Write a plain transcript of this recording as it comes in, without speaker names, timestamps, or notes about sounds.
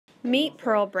Meet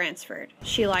Pearl Bransford.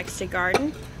 She likes to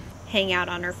garden, hang out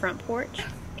on her front porch,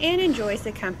 and enjoys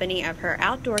the company of her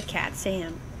outdoor cat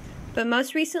Sam. But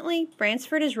most recently,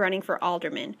 Bransford is running for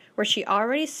alderman, where she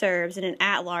already serves in an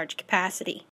at-large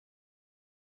capacity.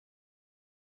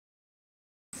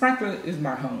 Franklin is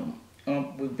my home.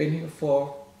 We've been here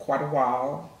for quite a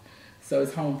while, so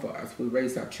it's home for us. We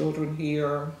raise our children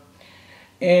here,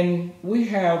 and we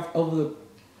have, over the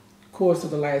course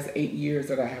of the last 8 years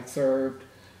that I have served,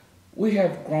 we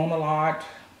have grown a lot.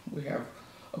 We have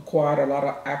acquired a lot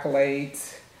of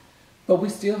accolades, but we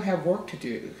still have work to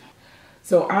do.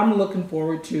 So I'm looking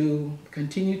forward to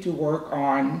continue to work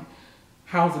on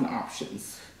housing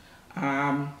options.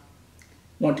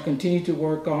 Want to continue to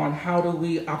work on how do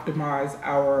we optimize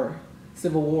our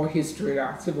Civil War history,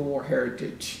 our Civil War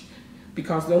heritage,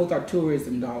 because those are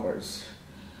tourism dollars.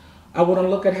 I want to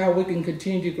look at how we can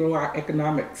continue to grow our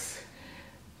economics.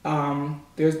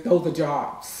 Those are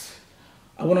jobs.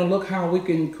 I want to look how we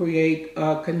can create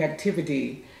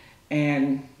connectivity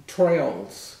and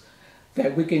trails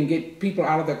that we can get people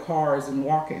out of their cars and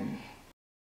walking.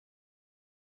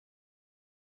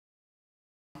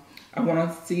 I want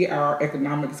to see our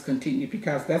economics continue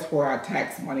because that's where our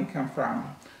tax money comes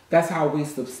from. That's how we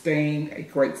sustain a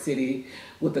great city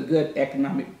with a good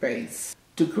economic base.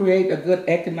 To create a good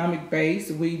economic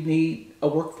base, we need a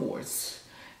workforce,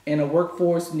 and a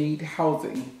workforce needs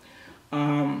housing.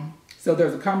 So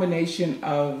there's a combination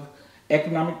of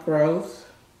economic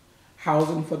growth,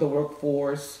 housing for the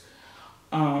workforce,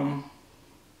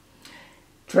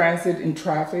 transit and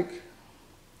traffic.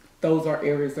 Those are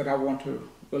areas that I want to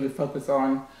really focus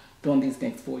on during these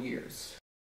next 4 years.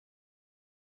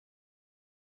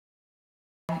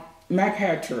 Mac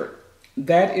Hatcher,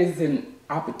 that is an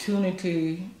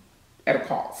opportunity at a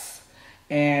cost.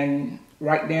 And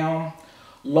right now,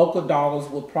 local dollars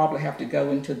will probably have to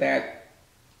go into that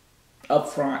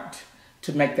upfront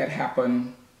to make that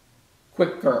happen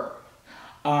quicker.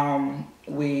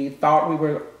 We thought we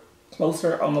were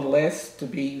closer on the list to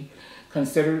be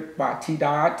considered by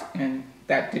TDOT, and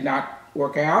that did not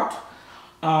work out.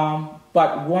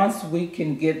 But once we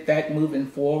can get that moving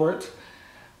forward,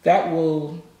 that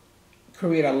will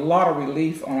create a lot of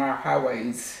relief on our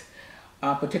highways,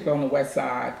 particularly on the west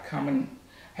side, having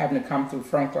to come through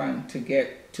Franklin to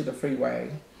get to the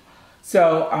freeway.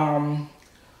 So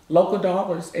local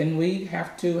dollars, and we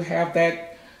have to have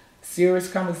that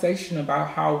serious conversation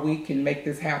about how we can make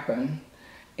this happen.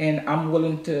 And I'm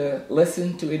willing to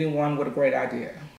listen to anyone with a great idea.